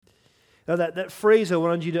Now that phrase I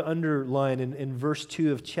wanted you to underline in verse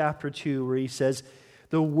 2 of chapter 2 where he says,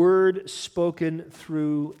 the word spoken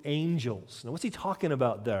through angels. Now what's he talking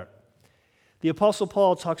about there? The Apostle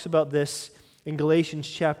Paul talks about this in Galatians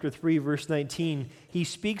chapter 3 verse 19. He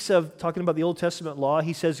speaks of, talking about the Old Testament law,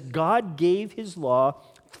 he says, God gave his law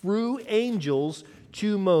through angels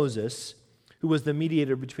to Moses, who was the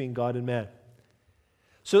mediator between God and man.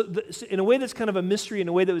 So in a way that's kind of a mystery, in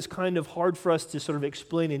a way that was kind of hard for us to sort of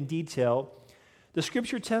explain in detail, the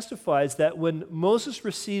Scripture testifies that when Moses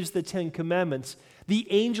receives the Ten Commandments, the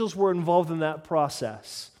angels were involved in that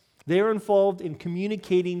process. They are involved in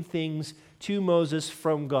communicating things to Moses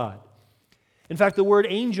from God. In fact, the word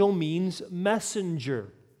angel means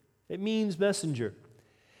messenger. It means messenger.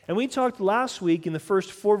 And we talked last week in the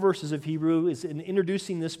first 4 verses of Hebrews, in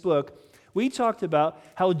introducing this book, we talked about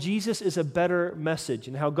how Jesus is a better message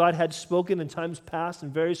and how God had spoken in times past in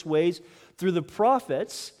various ways through the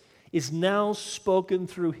prophets is now spoken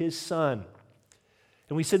through his Son.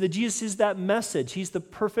 And we said that Jesus is that message. He's the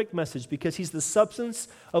perfect message because he's the substance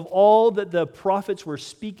of all that the prophets were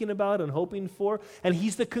speaking about and hoping for, and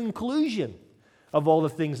he's the conclusion of all the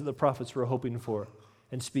things that the prophets were hoping for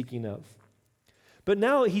and speaking of. But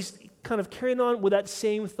now he's kind of carrying on with that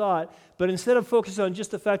same thought, but instead of focusing on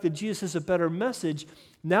just the fact that Jesus is a better message,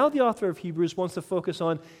 now the author of Hebrews wants to focus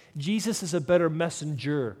on Jesus is a better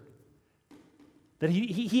messenger. That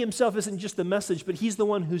he himself isn't just the message, but he's the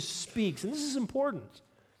one who speaks. And this is important.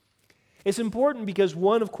 It's important because,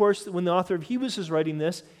 one, of course, when the author of Hebrews is writing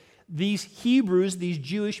this, these Hebrews, these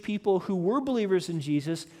Jewish people who were believers in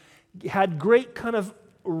Jesus, had great kind of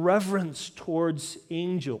reverence towards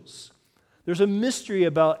angels. There's a mystery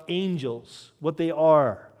about angels, what they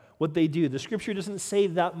are, what they do. The Scripture doesn't say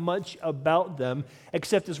that much about them,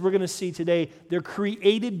 except as we're going to see today, they're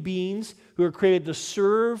created beings who are created to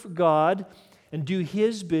serve God and do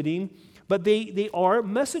his bidding, but they are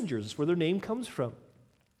messengers. That's where their name comes from.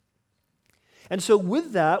 And so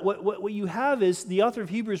with that, what you have is the author of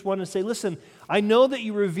Hebrews wanted to say, listen, I know that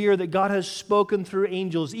you revere that God has spoken through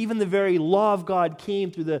angels. Even the very law of God came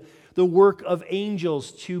through the work of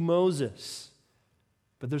angels to Moses.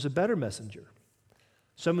 But there's a better messenger,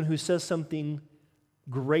 someone who says something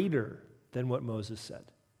greater than what Moses said.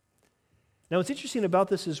 Now, what's interesting about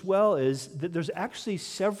this as well is that there's actually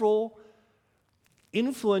several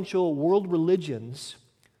influential world religions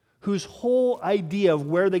whose whole idea of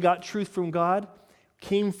where they got truth from God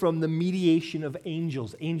came from the mediation of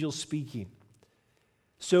angels speaking.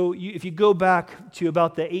 So if you go back to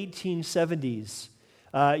about the 1870s,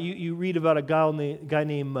 you read about a guy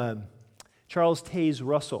named Charles Taze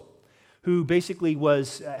Russell, who basically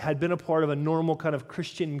had been a part of a normal kind of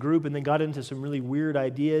Christian group and then got into some really weird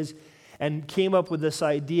ideas and came up with this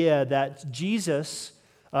idea that Jesus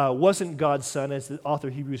wasn't God's son, as the author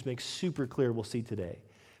of Hebrews makes super clear, we'll see today,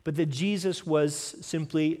 but that Jesus was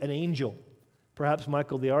simply an angel, perhaps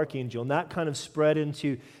Michael the archangel, and that kind of spread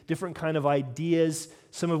into different kind of ideas,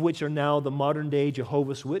 some of which are now the modern-day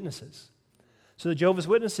Jehovah's Witnesses. So the Jehovah's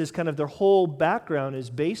Witnesses, kind of their whole background is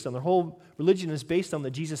based on, their whole religion is based on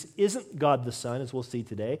that Jesus isn't God the Son, as we'll see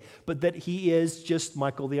today, but that he is just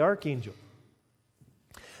Michael the archangel.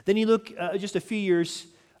 Then you look just a few years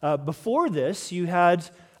before this, you had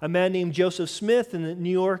a man named Joseph Smith in New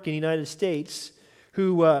York in the United States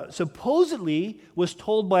who supposedly was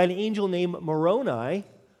told by an angel named Moroni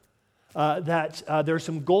that there are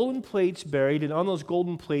some golden plates buried, and on those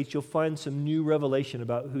golden plates you'll find some new revelation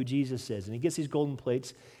about who Jesus is. And he gets these golden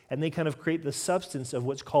plates, and they kind of create the substance of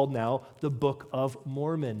what's called now the Book of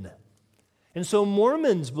Mormon. And so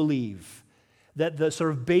Mormons believe that the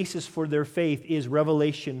sort of basis for their faith is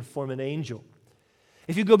revelation from an angel.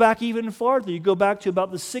 If you go back even farther, you go back to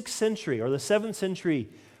about the 6th century or the 7th century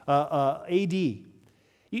A.D.,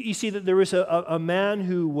 you see that there was a man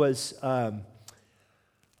who was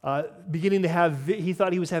beginning to have, he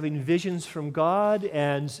thought he was having visions from God,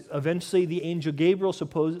 and eventually the angel Gabriel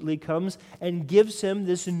supposedly comes and gives him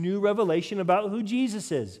this new revelation about who Jesus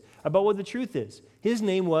is, about what the truth is. His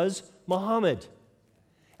name was Muhammad.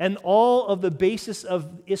 And all of the basis of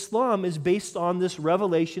Islam is based on this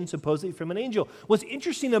revelation supposedly from an angel. What's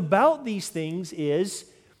interesting about these things is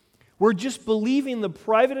we're just believing the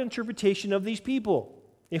private interpretation of these people,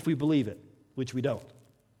 if we believe it, which we don't.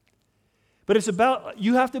 But it's about,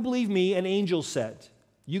 you have to believe me, an angel said.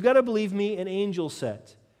 You got to believe me, an angel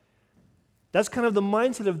said. That's kind of the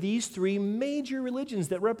mindset of these 3 major religions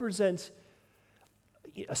that represent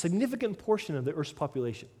a significant portion of the Earth's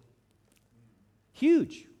population.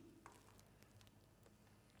 Huge.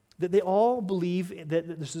 That they all believe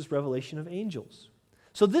that this is revelation of angels.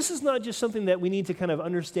 So this is not just something that we need to kind of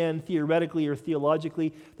understand theoretically or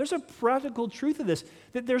theologically. There's a practical truth of this,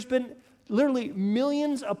 that there's been literally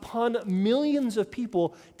millions upon millions of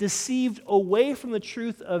people deceived away from the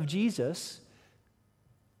truth of Jesus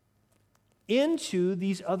into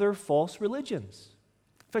these other false religions.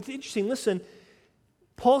 In fact, it's interesting, listen,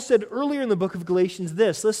 Paul said earlier in the book of Galatians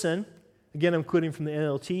this, listen, again I'm quoting from the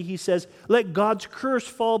NLT, he says, "Let God's curse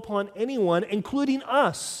fall upon anyone, including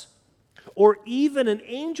us, or even an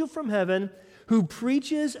angel from heaven who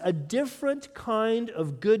preaches a different kind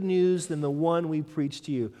of good news than the one we preach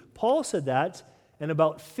to you." Paul said that in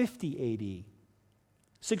about 50 AD,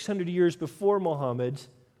 600 years before Muhammad,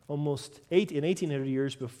 almost 1800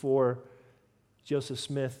 years before Joseph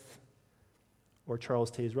Smith or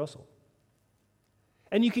Charles Taze Russell.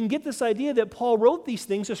 And you can get this idea that Paul wrote these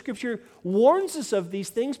things, the Scripture warns us of these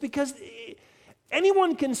things, because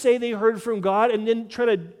anyone can say they heard from God and then try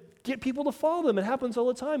to get people to follow them. It happens all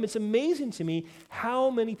the time. It's amazing to me how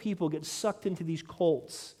many people get sucked into these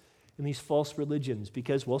cults and these false religions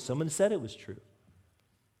because, well, someone said it was true.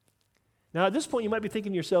 Now, at this point, you might be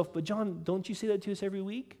thinking to yourself, but John, don't you say that to us every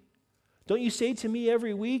week? Don't you say to me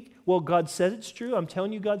every week, well, God said it's true. I'm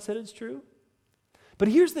telling you God said it's true. But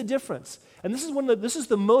here's the difference, and this is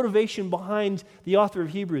the motivation behind the author of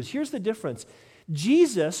Hebrews. Here's the difference.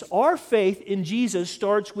 Jesus, our faith in Jesus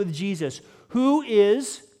starts with Jesus, who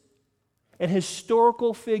is an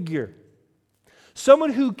historical figure.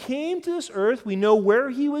 Someone who came to this earth. We know where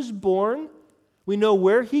he was born. We know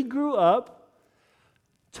where he grew up.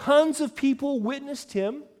 Tons of people witnessed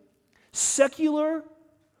him. Secular,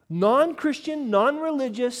 non-Christian,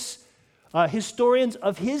 non-religious historians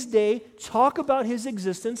of his day talk about his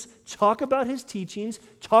existence, talk about his teachings,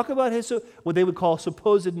 talk about his what they would call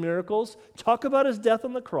supposed miracles, talk about his death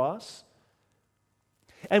on the cross.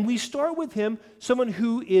 And we start with him, someone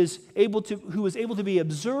who was able to be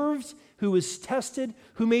observed, who was tested,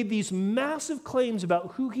 who made these massive claims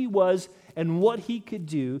about who he was and what he could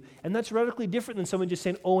do. And that's radically different than someone just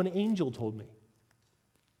saying, "Oh, an angel told me."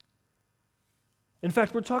 In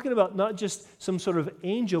fact, we're talking about not just some sort of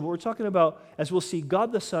angel, but we're talking about, as we'll see,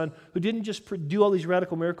 God the Son, who didn't just do all these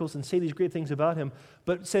radical miracles and say these great things about him,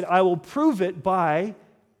 but said, "I will prove it by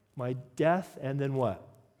my death and then what?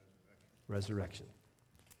 Resurrection."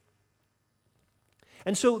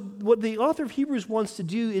 And so what the author of Hebrews wants to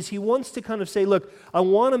do is he wants to kind of say, look, I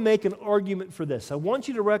want to make an argument for this. I want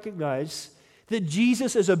you to recognize that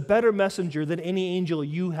Jesus is a better messenger than any angel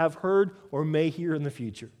you have heard or may hear in the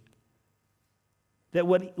future. That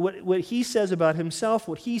what he says about himself,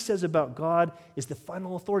 what he says about God is the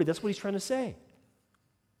final authority. That's what he's trying to say.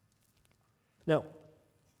 Now,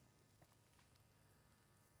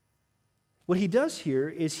 what he does here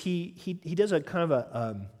is he does a kind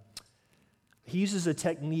of he uses a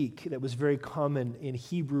technique that was very common in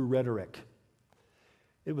Hebrew rhetoric.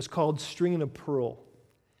 It was called stringing a pearl.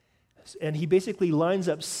 And he basically lines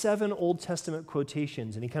up 7 Old Testament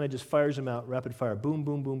quotations, and he kind of just fires them out, rapid fire, boom,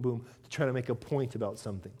 boom, boom, boom, to try to make a point about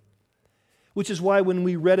something. Which is why when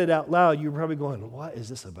we read it out loud, you're probably going, what is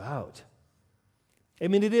this about? I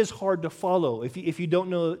mean, it is hard to follow if you don't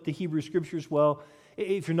know the Hebrew Scriptures well,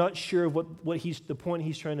 if you're not sure of the point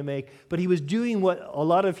he's trying to make. But he was doing what a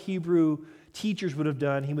lot of Hebrew teachers would have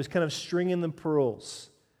done. He was kind of stringing the pearls.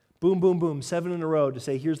 Boom, boom, boom, 7 in a row to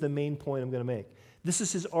say, here's the main point I'm going to make. This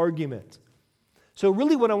is his argument. So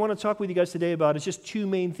really what I want to talk with you guys today about is just 2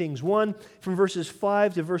 main things. One, from verses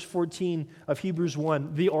 5 to verse 14 of Hebrews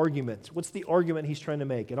 1, the argument. What's the argument he's trying to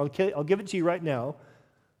make? And I'll give it to you right now.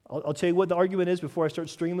 I'll tell you what the argument is before I start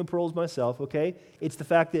stringing the pearls myself, okay? It's the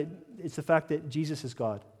fact that Jesus is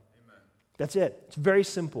God. Amen. That's it. It's very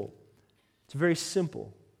simple. It's very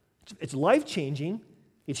simple. It's life-changing.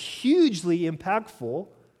 It's hugely impactful.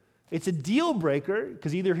 It's a deal breaker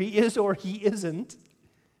because either he is or he isn't.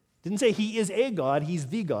 Didn't say he is a God, he's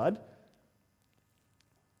the God.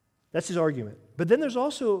 That's his argument. But then there's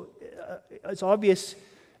also, it's obvious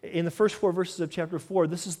in the first 4 verses of chapter 4,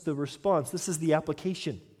 this is the response, this is the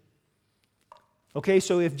application. Okay,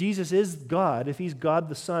 so if Jesus is God, if he's God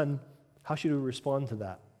the Son, how should we respond to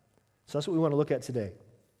that? So that's what we want to look at today.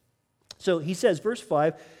 So he says, verse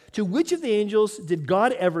 5, to which of the angels did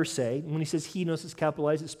God ever say, and when he says he, notice it's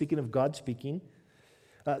capitalized, it's speaking of God speaking.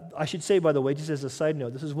 I should say, by the way, just as a side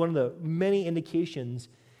note, this is one of the many indications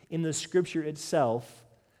in the Scripture itself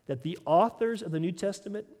that the authors of the New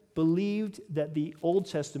Testament believed that the Old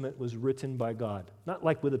Testament was written by God. Not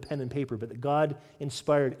like with a pen and paper, but that God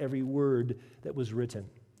inspired every word that was written.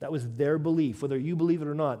 That was their belief. Whether you believe it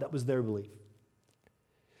or not, that was their belief.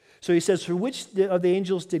 So he says, for which of the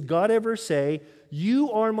angels did God ever say,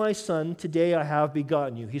 you are my son, today I have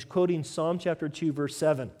begotten you? He's quoting Psalm chapter 2, verse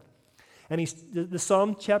 7. And the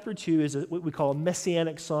Psalm chapter 2 is what we call a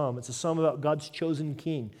messianic psalm. It's a psalm about God's chosen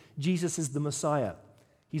king. Jesus is the Messiah.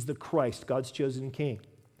 He's the Christ, God's chosen king.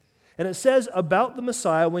 And it says about the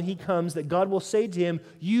Messiah when he comes that God will say to him,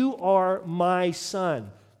 you are my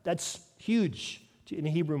son. That's huge in the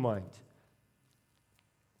Hebrew mind.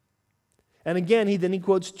 And again, he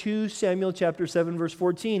quotes 2 Samuel chapter 7, verse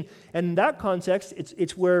 14. And in that context,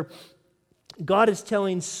 it's where God is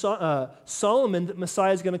telling Solomon that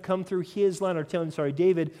Messiah is going to come through his line, or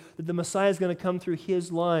David, that the Messiah is going to come through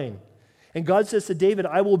his line. And God says to David,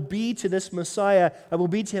 I will be to this Messiah, I will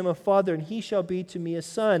be to him a father, and he shall be to me a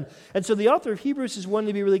son. And so the author of Hebrews is wanting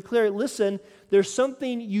to be really clear. Listen, there's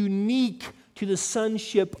something unique to the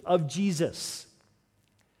sonship of Jesus.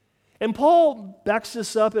 And Paul backs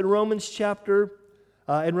this up in Romans chapter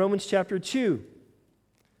 2,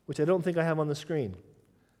 which I don't think I have on the screen.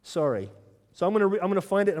 Sorry. So I'm going to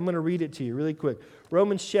find it. I'm going to read it to you really quick.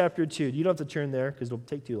 Romans chapter 2. You don't have to turn there because it'll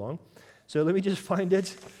take too long. So let me just find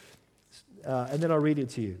it, and then I'll read it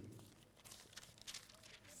to you.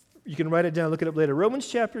 You can write it down, look it up later. Romans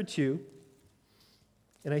chapter 2,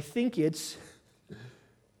 and I think it's,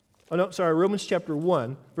 Romans chapter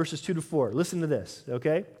 1, verses 2 to 4. Listen to this,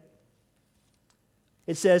 okay?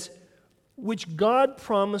 It says, which God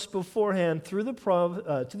promised beforehand through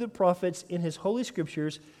to the prophets in his holy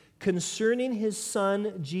scriptures concerning his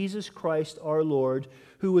Son, Jesus Christ our Lord,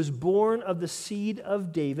 who was born of the seed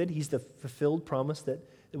of David. He's the fulfilled promise that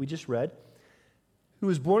we just read. Who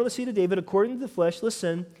was born of the seed of David according to the flesh,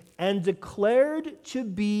 listen, and declared to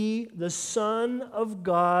be the Son of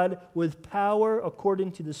God with power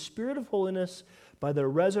according to the Spirit of holiness by the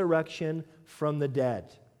resurrection from the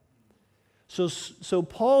dead. So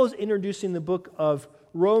Paul is introducing the book of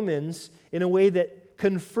Romans in a way that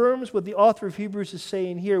confirms what the author of Hebrews is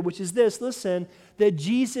saying here, which is this, listen, that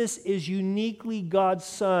Jesus is uniquely God's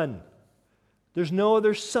Son. There's no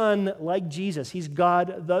other Son like Jesus. He's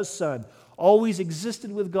God the Son. Always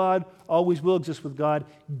existed with God, always will exist with God,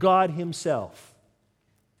 God himself.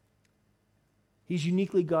 He's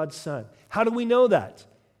uniquely God's Son. How do we know that?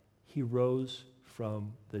 He rose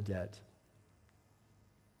from the dead.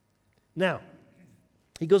 Now,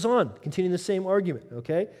 he goes on, continuing the same argument,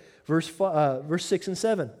 okay? Verse 6 and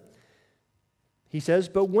 7. He says,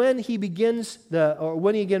 but when he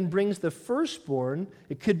again brings the firstborn,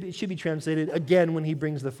 it should be translated again when he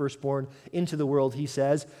brings the firstborn into the world, he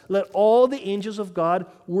says, let all the angels of God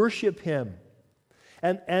worship him.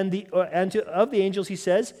 And of the angels, he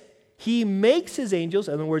says, he makes his angels,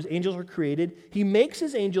 in other words, angels were created, he makes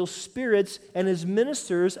his angels spirits and his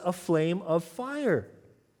ministers a flame of fire.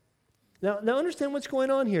 Now understand what's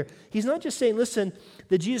going on here. He's not just saying, listen,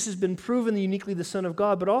 that Jesus has been proven uniquely the Son of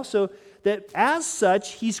God, but also that as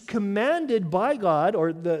such, he's commanded by God,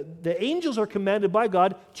 or the angels are commanded by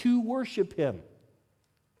God to worship him.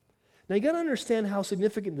 Now you got to understand how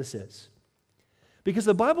significant this is. Because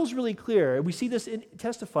the Bible's really clear, and we see this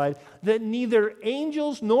testified, that neither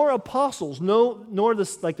angels nor apostles, nor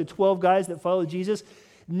the 12 guys that followed Jesus,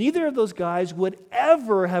 neither of those guys would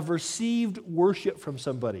ever have received worship from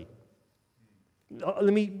somebody.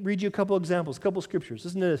 Let me read you a couple examples, a couple scriptures.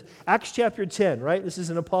 Listen to this. Acts chapter 10, right? This is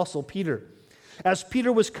an apostle, Peter. As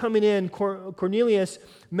Peter was coming in, Cornelius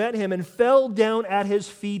met him and fell down at his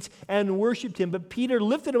feet and worshiped him. But Peter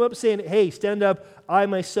lifted him up, saying, hey, stand up. I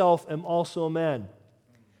myself am also a man.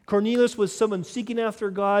 Cornelius was someone seeking after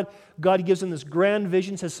God. God gives him this grand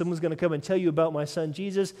vision, says someone's going to come and tell you about my son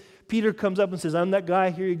Jesus. Peter comes up and says, I'm that guy,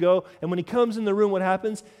 here you go. And when he comes in the room, what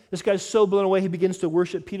happens? This guy's so blown away, he begins to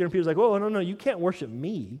worship Peter. And Peter's like, oh, no, you can't worship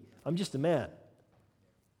me. I'm just a man.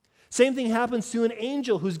 Same thing happens to an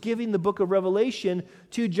angel who's giving the book of Revelation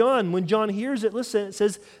to John. When John hears it, listen, it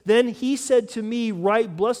says, then he said to me,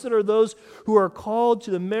 right, blessed are those who are called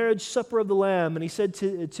to the marriage supper of the Lamb. And he said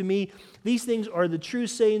to me, these things are the true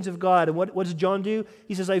sayings of God. And what does John do?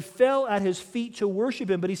 He says, I fell at his feet to worship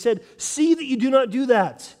him. But he said, see that you do not do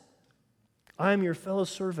that. I am your fellow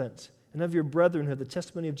servant and of your brethren who have the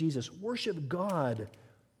testimony of Jesus. Worship God,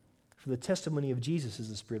 for the testimony of Jesus is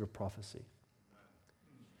the spirit of prophecy.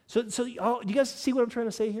 So do you guys see what I'm trying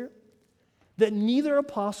to say here? That neither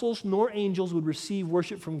apostles nor angels would receive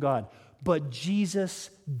worship from God, but Jesus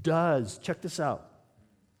does. Check this out.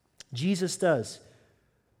 Jesus does.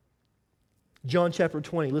 John chapter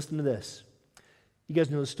 20, listen to this. You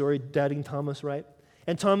guys know the story, doubting Thomas, right?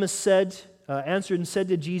 And Thomas answered and said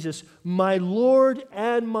to Jesus, my Lord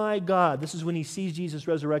and my God. This is when he sees Jesus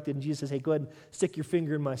resurrected, and Jesus says, hey, go ahead and stick your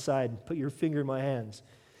finger in my side, and put your finger in my hands.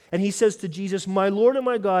 And he says to Jesus, "My Lord and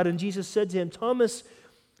my God." And Jesus said to him, "Thomas,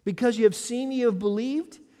 because you have seen me, you have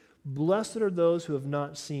believed. Blessed are those who have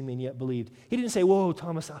not seen me and yet believed." He didn't say, "Whoa,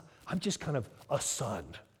 Thomas, I'm just kind of a son.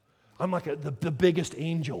 I'm like the biggest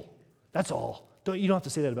angel. That's all. You don't have to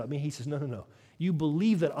say that about me." He says, no. You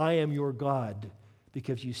believe that I am your God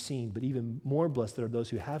because you've seen, but even more blessed are those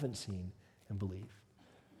who haven't seen and believe.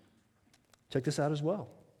 Check this out as well.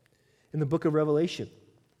 In the book of Revelation,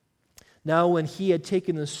 now when he had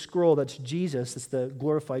taken the scroll, that's Jesus, that's the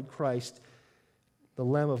glorified Christ, the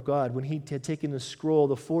Lamb of God, when he had taken the scroll,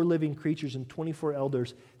 the 4 living creatures and 24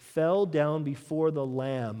 elders fell down before the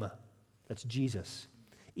Lamb, that's Jesus,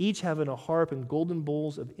 each having a harp and golden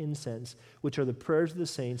bowls of incense, which are the prayers of the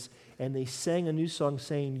saints, and they sang a new song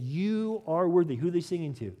saying, "You are worthy." Who are they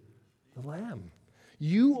singing to? The Lamb.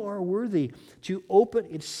 "You are worthy to open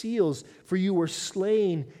its seals, for you were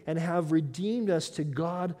slain and have redeemed us to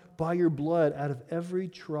God by your blood out of every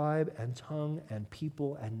tribe and tongue and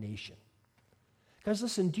people and nation." Guys,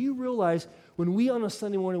 listen, do you realize when we on a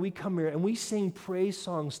Sunday morning, we come here and we sing praise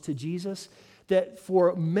songs to Jesus, that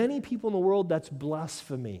for many people in the world, that's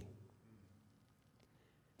blasphemy?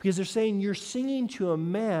 Because they're saying you're singing to a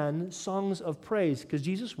man songs of praise, because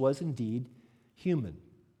Jesus was indeed human.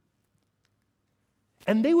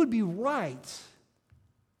 And they would be right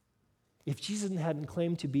if Jesus hadn't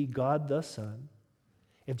claimed to be God the Son,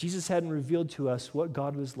 if Jesus hadn't revealed to us what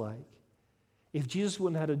God was like, if Jesus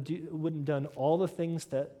wouldn't done all the things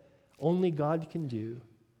that only God can do,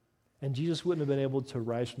 and Jesus wouldn't have been able to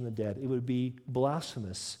rise from the dead. It would be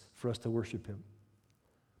blasphemous for us to worship him.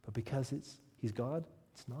 But because he's God,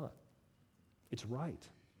 it's not. It's right.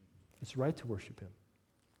 It's right to worship him.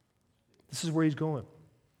 This is where he's going.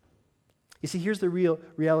 You see, here's the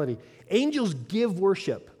reality. Angels give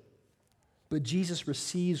worship, but Jesus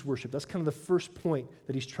receives worship. That's kind of the first point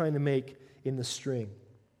that he's trying to make in the string.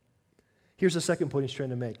 Here's the second point he's trying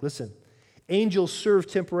to make. Listen. Angels serve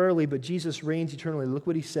temporarily, but Jesus reigns eternally. Look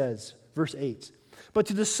what he says, verse 8. But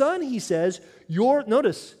to the Son, he says,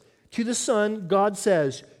 notice, to the Son, God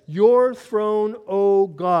says, "Your throne, O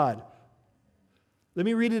God." Let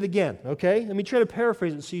me read it again, okay? Let me try to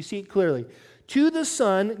paraphrase it so you see it clearly. To the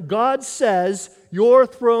Son, God says, "Your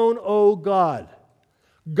throne, O God."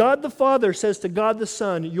 God the Father says to God the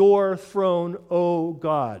Son, "Your throne, O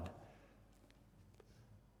God."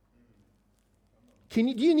 Do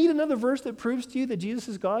you need another verse that proves to you that Jesus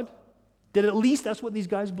is God? That at least that's what these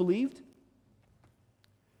guys believed?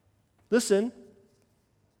 Listen.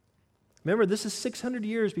 Remember, this is 600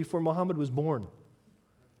 years before Muhammad was born.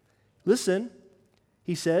 Listen.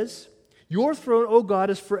 He says, "Your throne, O God,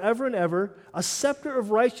 is forever and ever. A scepter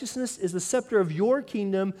of righteousness is the scepter of your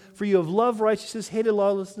kingdom, for you have loved righteousness, hated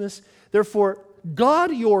lawlessness. Therefore,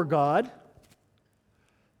 God, your God,"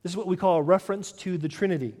 this is what we call a reference to the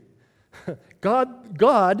Trinity.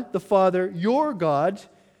 God the Father, your God,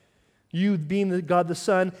 you being the God the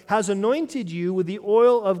Son, has anointed you with the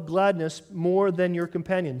oil of gladness more than your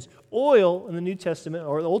companions. Oil in the New Testament,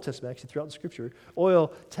 or the Old Testament actually throughout the Scripture,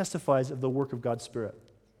 oil testifies of the work of God's Spirit.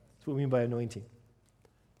 That's what we mean by anointing.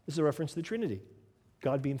 This is a reference to the Trinity,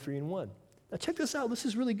 God being 3 in 1. Now check this out. This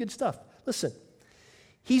is really good stuff. Listen.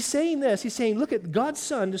 He's saying this. He's saying, look at God's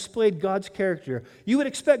Son displayed God's character. You would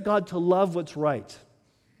expect God to love what's right?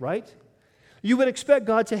 You would expect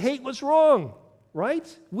God to hate what's wrong, right?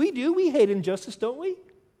 We do. We hate injustice, don't we?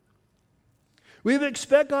 We would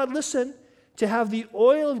expect God, listen, to have the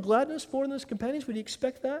oil of gladness more than his companions. Would you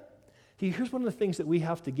expect that? Here's one of the things that we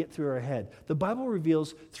have to get through our head. The Bible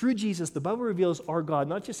reveals, through Jesus, the Bible reveals our God,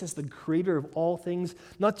 not just as the creator of all things,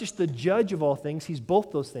 not just the judge of all things, he's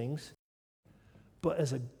both those things, but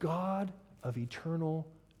as a God of eternal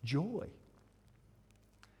joy.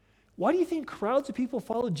 Why do you think crowds of people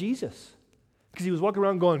followed Jesus? Because he was walking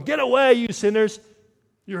around going, "Get away, you sinners.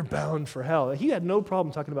 You're bound for hell." He had no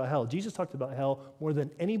problem talking about hell. Jesus talked about hell more than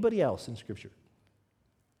anybody else in Scripture.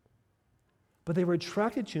 But they were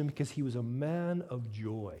attracted to him because he was a man of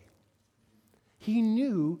joy. He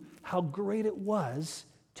knew how great it was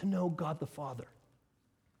to know God the Father.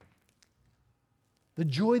 The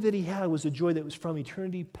joy that he had was a joy that was from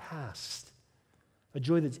eternity past, a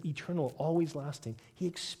joy that's eternal, always lasting. He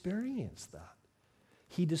experienced that.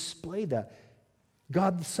 He displayed that.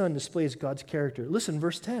 God the Son displays God's character. Listen,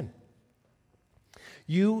 verse 10.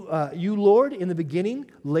 You, Lord, in the beginning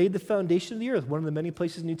laid the foundation of the earth. One of the many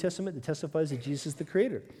places in the New Testament that testifies that Jesus is the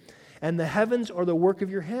creator. And the heavens are the work of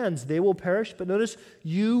your hands. They will perish, but notice,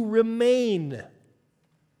 you remain.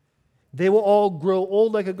 They will all grow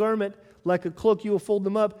old like a garment, like a cloak, you will fold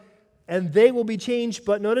them up, and they will be changed.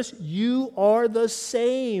 But notice, you are the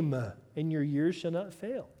same, and your years shall not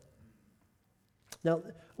fail. Now,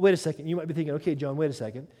 wait a second. You might be thinking, okay, John, wait a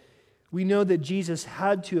second. We know that Jesus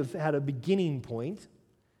had to have had a beginning point,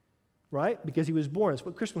 right? Because he was born. That's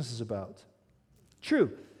what Christmas is about.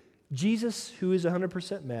 True. Jesus, who is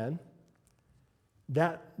 100% man,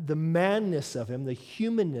 that the manness of him, the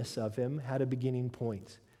humanness of him, had a beginning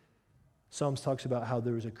point. Psalms talks about how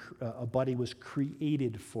there was a body was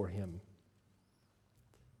created for him.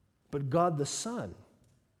 But God the Son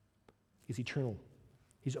is eternal.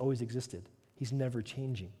 He's always existed. He's never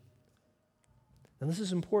changing. And this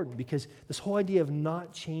is important because this whole idea of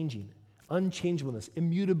not changing, unchangeableness,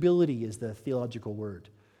 immutability is the theological word.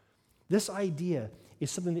 This idea is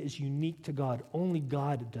something that is unique to God. Only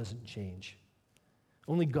God doesn't change.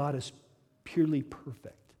 Only God is purely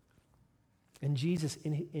perfect. And Jesus,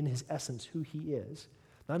 in his essence, who he is,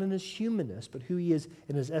 not in his humanness, but who he is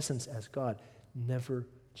in his essence as God, never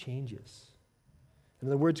changes. In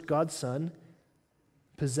other words, God's Son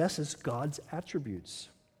possesses God's attributes.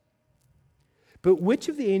 But which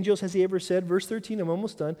of the angels has he ever said, verse 13, I'm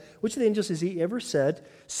almost done, which of the angels has he ever said,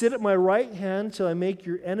 sit at my right hand till I make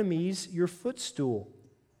your enemies your footstool?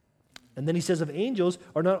 And then he says of angels,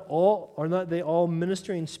 are not they all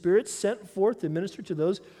ministering spirits sent forth to minister to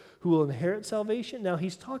those who will inherit salvation? Now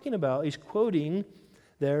he's quoting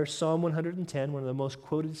there Psalm 110, one of the most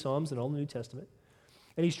quoted Psalms in all the New Testament.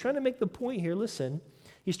 And he's trying to make the point here, listen,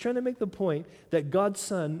 he's trying to make the point that God's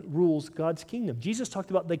Son rules God's kingdom. Jesus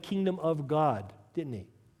talked about the kingdom of God, didn't he?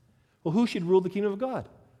 Well, who should rule the kingdom of God?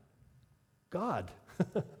 God.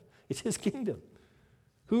 It's his kingdom.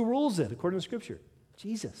 Who rules it according to Scripture?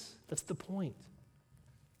 Jesus. That's the point.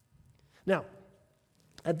 Now,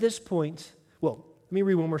 at this point, well, let me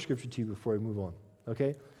read one more scripture to you before we move on,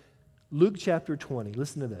 okay? Luke chapter 20,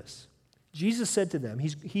 listen to this. Jesus said to them,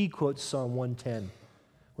 he quotes Psalm 110.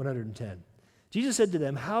 Jesus said to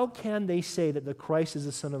them, how can they say that the Christ is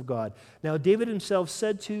the Son of God? Now, David himself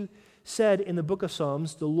said in the book of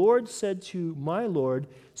Psalms, the Lord said to my Lord,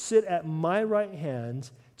 sit at my right hand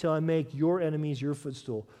till I make your enemies your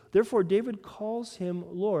footstool. Therefore, David calls him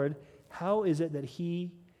Lord. How is it that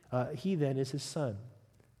he then is his son?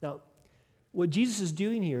 Now, what Jesus is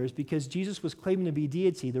doing here is because Jesus was claiming to be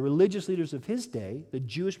deity, the religious leaders of his day, the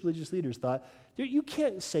Jewish religious leaders thought, you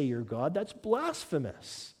can't say you're God. That's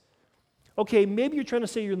blasphemous. Okay, maybe you're trying to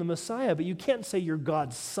say you're the Messiah, but you can't say you're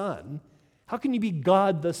God's son. How can you be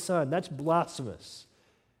God the Son? That's blasphemous.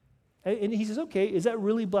 And he says, okay, is that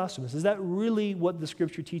really blasphemous? Is that really what the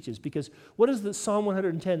Scripture teaches? Because what does the Psalm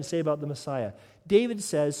 110 say about the Messiah? David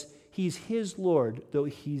says he's his Lord, though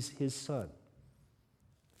he's his son.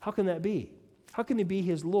 How can that be? How can he be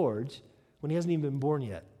his Lord when he hasn't even been born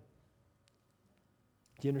yet?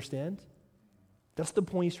 Do you understand? That's the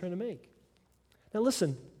point he's trying to make. Now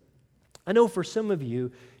listen, I know for some of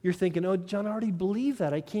you, you're thinking, oh, John, I already believe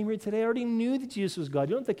that. I came here today. I already knew that Jesus was God.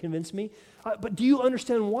 You don't have to convince me. But do you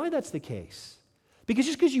understand why that's the case? Because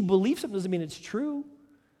just because you believe something doesn't mean it's true.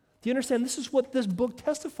 Do you understand? This is what this book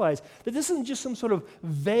testifies, that this isn't just some sort of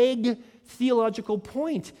vague theological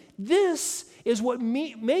point. This is what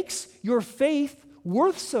makes your faith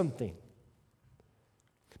worth something.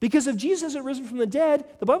 Because if Jesus hasn't risen from the dead,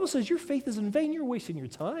 the Bible says your faith is in vain. You're wasting your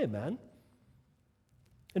time, man.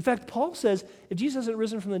 In fact, Paul says, if Jesus hasn't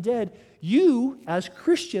risen from the dead, you, as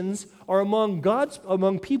Christians, are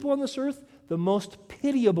among people on this earth, the most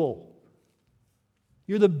pitiable.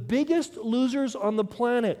 You're the biggest losers on the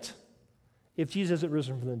planet if Jesus hasn't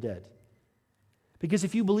risen from the dead. Because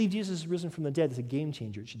if you believe Jesus has risen from the dead, it's a game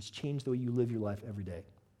changer. It should change the way you live your life every day.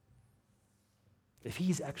 If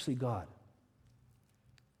he's actually God.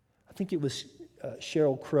 I think it was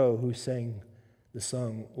Sheryl Crow who sang the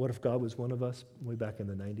song, What If God Was One of Us, way back in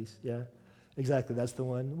the 90s. Yeah, exactly, that's the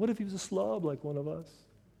one. What if he was a slob like one of us?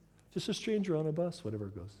 Just a stranger on a bus, whatever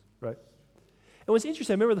it goes, right? And what's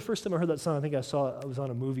interesting, I remember the first time I heard that song, I think I was on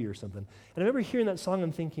a movie or something, and I remember hearing that song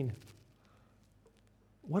and thinking,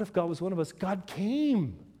 what if God was one of us? God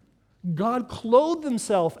came. God clothed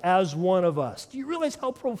himself as one of us. Do you realize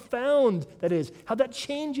how profound that is? How that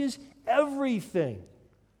changes everything?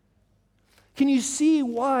 Can you see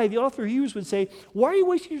why the author of Hebrews would say, why are you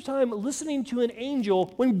wasting your time listening to an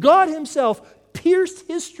angel when God himself pierced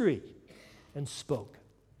history and spoke?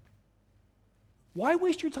 Why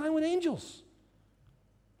waste your time with angels?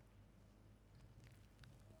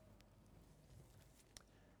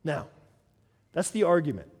 Now, that's the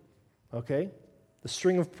argument, okay? The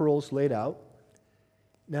string of pearls laid out.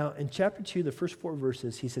 Now, in chapter 2, the first 4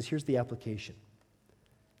 verses, he says, here's the application.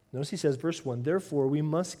 Notice he says, verse 1, therefore we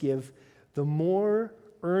must give the more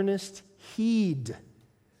earnest heed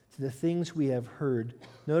to the things we have heard.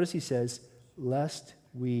 Notice he says, lest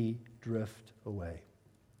we drift away.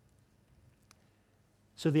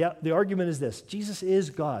 So the argument is this: Jesus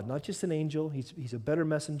is God, not just an angel. He's a better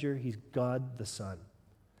messenger. He's God the Son.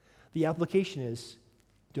 The application is,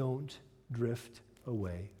 don't drift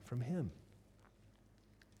away from him.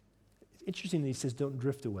 It's interesting that he says don't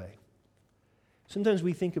drift away. Sometimes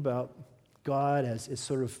we think about God as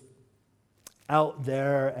sort of out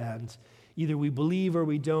there, and either we believe or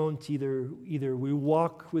we don't, either we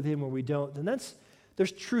walk with him or we don't. And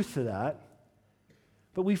there's truth to that.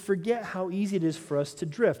 But we forget how easy it is for us to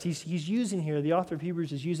drift. He's using here, the author of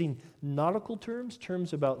Hebrews is using nautical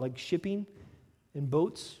terms about like shipping and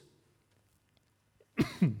boats.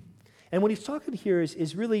 And what he's talking here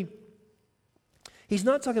is really, he's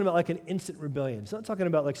not talking about like an instant rebellion. He's not talking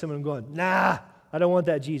about like someone going, nah, I don't want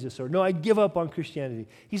that Jesus, or no, I give up on Christianity.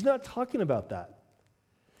 He's not talking about that.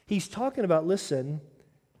 He's talking about, listen,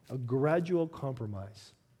 a gradual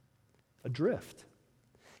compromise, a drift.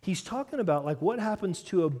 He's talking about like what happens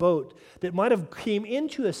to a boat that might have came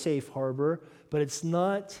into a safe harbor, but it's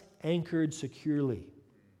not anchored securely.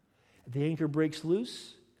 The anchor breaks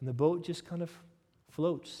loose, and the boat just kind of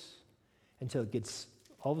floats until it gets,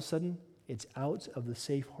 all of a sudden, it's out of the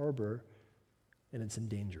safe harbor, and it's in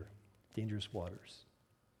danger, dangerous waters.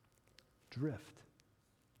 Drift.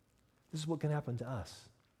 This is what can happen to us.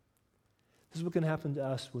 This is what can happen to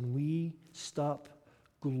us when we stop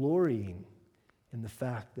glorying in the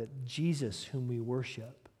fact that Jesus, whom we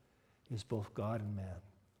worship, is both God and man.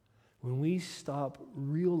 When we stop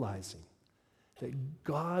realizing that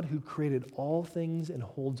God, who created all things and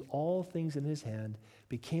holds all things in his hand,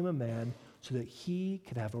 became a man so that he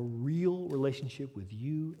could have a real relationship with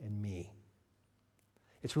you and me.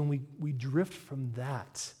 It's when we drift from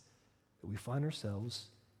that we find ourselves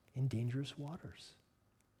in dangerous waters.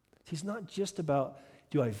 It's not just about,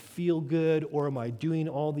 do I feel good or am I doing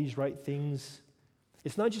all these right things?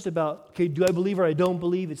 It's not just about, okay, do I believe or I don't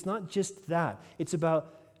believe? It's not just that. It's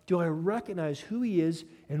about, do I recognize who he is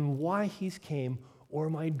and why he's came, or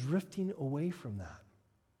am I drifting away from that?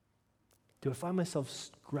 Do I find myself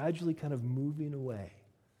gradually kind of moving away?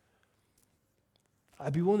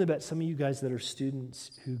 I'd be willing to bet some of you guys that are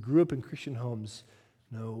students who grew up in Christian homes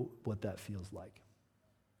know what that feels like.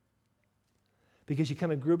 Because you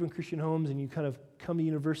kind of grew up in Christian homes and you kind of come to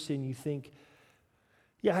university and you think,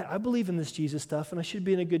 yeah, I believe in this Jesus stuff and I should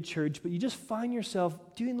be in a good church, but you just find yourself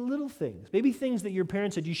doing little things. Maybe things that your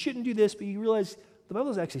parents said, you shouldn't do this, but you realize the Bible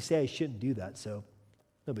doesn't actually say I shouldn't do that, so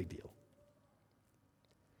no big deal.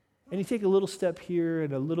 And you take a little step here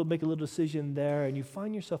and make a little decision there, and you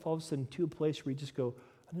find yourself all of a sudden to a place where you just go,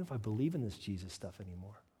 I don't know if I believe in this Jesus stuff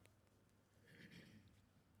anymore.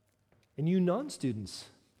 And you non-students,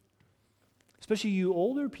 especially you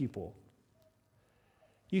older people,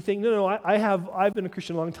 you think, no, I've been a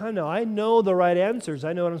Christian a long time now. I know the right answers.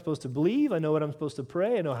 I know what I'm supposed to believe. I know what I'm supposed to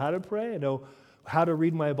pray. I know how to pray. I know how to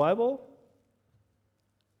read my Bible.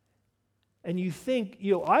 And you think,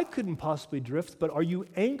 I couldn't possibly drift, but are you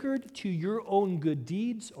anchored to your own good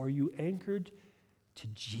deeds, or are you anchored to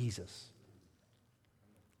Jesus?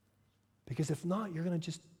 Because if not, you're going to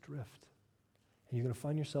just drift, and you're going to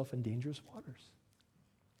find yourself in dangerous waters.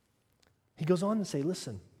 He goes on to say,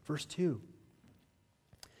 listen, verse 2.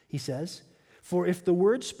 He says, for if the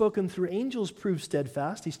word spoken through angels proves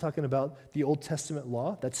steadfast, he's talking about the Old Testament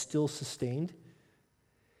law that's still sustained,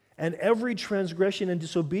 and every transgression and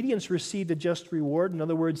disobedience received a just reward. In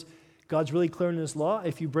other words, God's really clear in his law.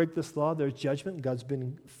 If you break this law, there's judgment. God's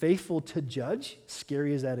been faithful to judge,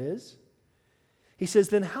 scary as that is. He says,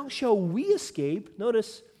 then how shall we escape,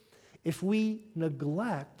 notice, if we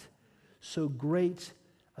neglect so great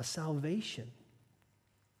a salvation?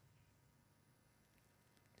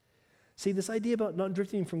 See, this idea about not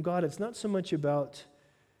drifting from God, it's not so much about,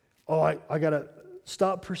 I got to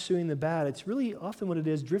stop pursuing the bad. It's really often what it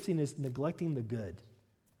is. Drifting is neglecting the good.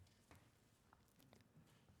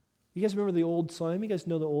 You guys remember the old song? You guys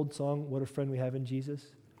know the old song, What a Friend We Have in Jesus?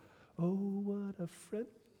 Oh, what a friend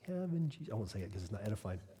we have in Jesus. I won't sing it because it's not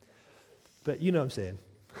edifying. But you know what I'm saying.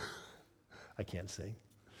 I can't sing.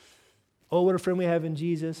 Oh, what a friend we have in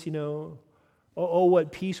Jesus, Oh,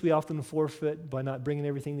 what peace we often forfeit by not bringing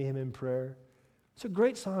everything to him in prayer. It's a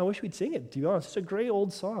great song. I wish we'd sing it, to be honest. It's a great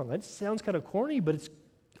old song. It sounds kind of corny, but it's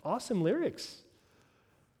awesome lyrics.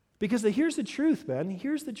 Because here's the truth, man.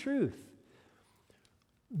 Here's the truth.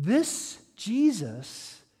 This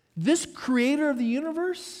Jesus, this creator of the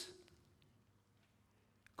universe,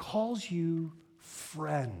 calls you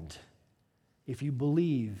friend if you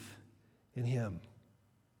believe in him.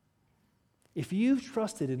 If you've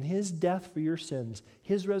trusted in his death for your sins,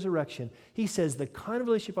 his resurrection, he says, the kind of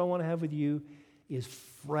relationship I want to have with you is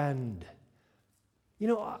friend.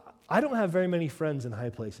 I don't have very many friends in high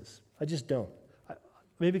places. I just don't.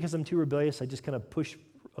 maybe because I'm too rebellious, I just kind of push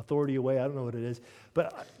authority away. I don't know what it is.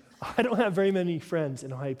 But I don't have very many friends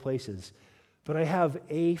in high places. But I have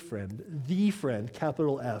a friend, the friend,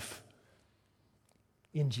 capital F,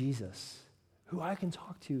 in Jesus, who I can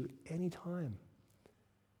talk to anytime,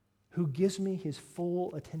 who gives me his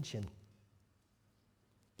full attention.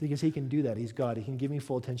 Because he can do that. He's God. He can give me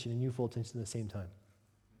full attention and you full attention at the same time.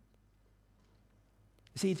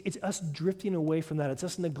 See, it's us drifting away from that. It's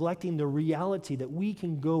us neglecting the reality that we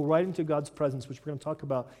can go right into God's presence, which we're going to talk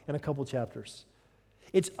about in a couple chapters.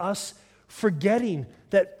 It's us forgetting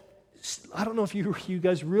that, I don't know if you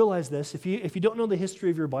guys realize this. If you don't know the history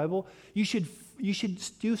of your Bible, you should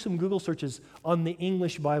do some Google searches on the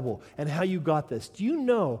English Bible and how you got this. Do you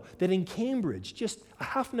know that in Cambridge, just a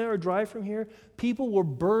half an hour drive from here, people were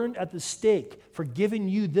burned at the stake for giving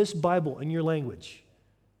you this Bible in your language?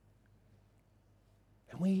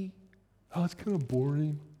 And it's kind of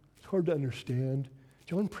boring. It's hard to understand.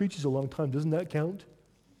 John preaches a long time. Doesn't that count?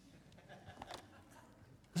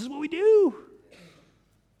 This is what we do.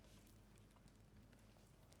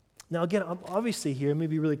 Now, again, I'm obviously here, let me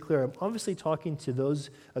be really clear. I'm obviously talking to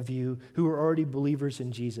those of you who are already believers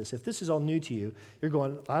in Jesus. If this is all new to you, you're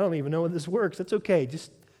going, I don't even know how this works. That's okay.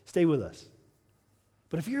 Just stay with us.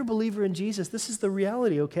 But if you're a believer in Jesus, this is the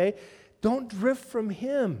reality, okay? Don't drift from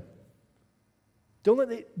him. Don't let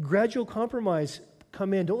the gradual compromise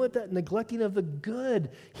come in. Don't let that neglecting of the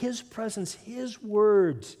good, his presence, his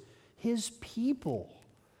words, his people.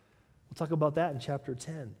 We'll talk about that in chapter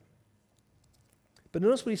 10. But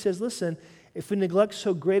notice what he says, listen, if we neglect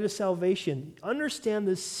so great a salvation, understand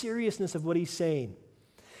the seriousness of what he's saying.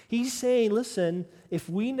 He's saying, listen, if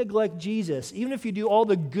we neglect Jesus, even if you do all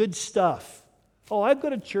the good stuff, I go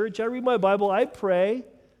to church, I read my Bible, I pray,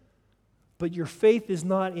 but your faith is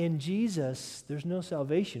not in Jesus, there's no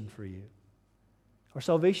salvation for you. Our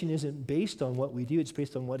salvation isn't based on what we do, it's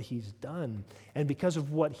based on what he's done. And because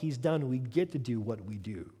of what he's done, we get to do what we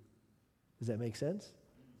do. Does that make sense?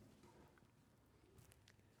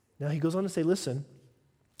 Now he goes on to say, listen,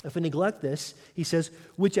 if we neglect this, he says,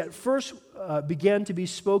 which at first began to be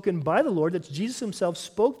spoken by the Lord, that's Jesus himself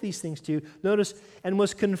spoke these things to, notice, and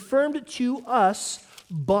was confirmed to us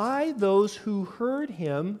by those who heard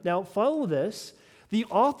him. Now follow this. The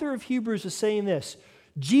author of Hebrews is saying this,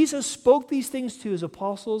 Jesus spoke these things to his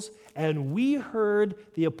apostles, and we heard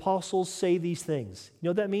the apostles say these things. You know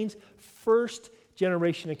what that means? First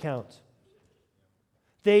generation account.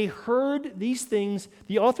 They heard these things,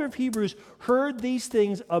 the author of Hebrews heard these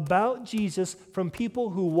things about Jesus from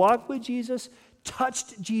people who walked with Jesus,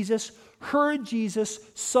 touched Jesus, heard Jesus,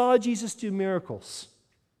 saw Jesus do miracles.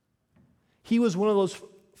 He was one of those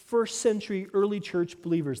first century early church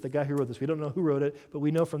believers, the guy who wrote this. We don't know who wrote it, but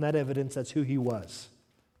we know from that evidence that's who he was.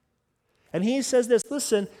 And he says this,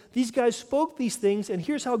 listen, these guys spoke these things, and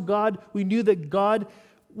here's how we knew that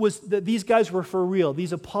that these guys were for real.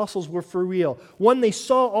 These apostles were for real. One, they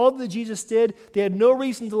saw all that Jesus did. They had no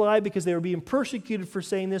reason to lie because they were being persecuted for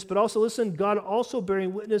saying this. But also, listen, God also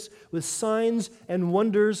bearing witness with signs and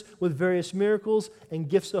wonders, with various miracles and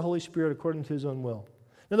gifts of the Holy Spirit according to his own will.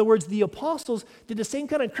 In other words, the apostles did the same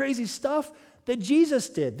kind of crazy stuff that Jesus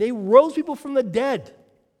did. They rose people from the dead.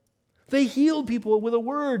 They healed people with a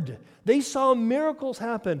word. They saw miracles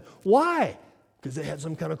happen. Why? Because they had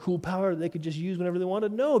some kind of cool power that they could just use whenever they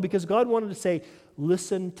wanted? No, because God wanted to say,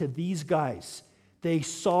 listen to these guys. They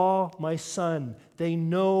saw my son. They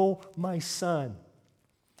know my son.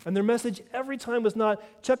 And their message every time was not,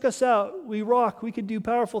 check us out, we rock, we could do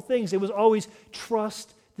powerful things. It was always,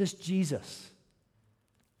 trust this Jesus.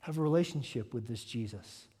 Have a relationship with this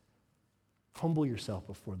Jesus. Humble yourself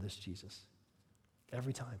before this Jesus.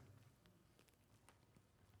 Every time.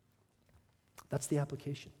 That's the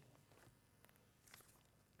application.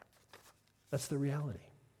 That's the reality.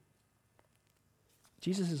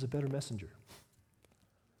 Jesus is a better messenger.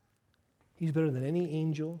 He's better than any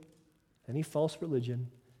angel, any false religion,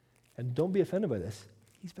 and don't be offended by this,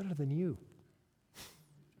 he's better than you.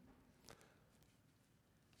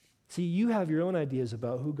 See, you have your own ideas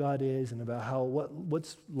about who God is and about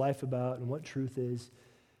what's life about and what truth is.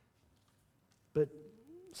 But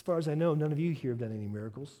as far as I know, none of you here have done any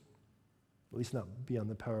miracles. At least not beyond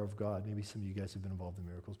the power of God. Maybe some of you guys have been involved in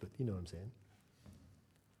miracles, but you know what I'm saying.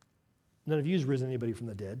 None of you has risen anybody from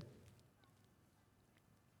the dead.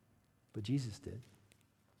 But Jesus did.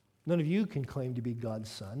 None of you can claim to be God's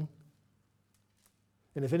son.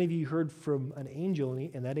 And if any of you heard from an angel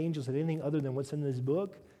and that angel said anything other than what's in this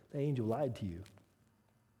book, the angel lied to you.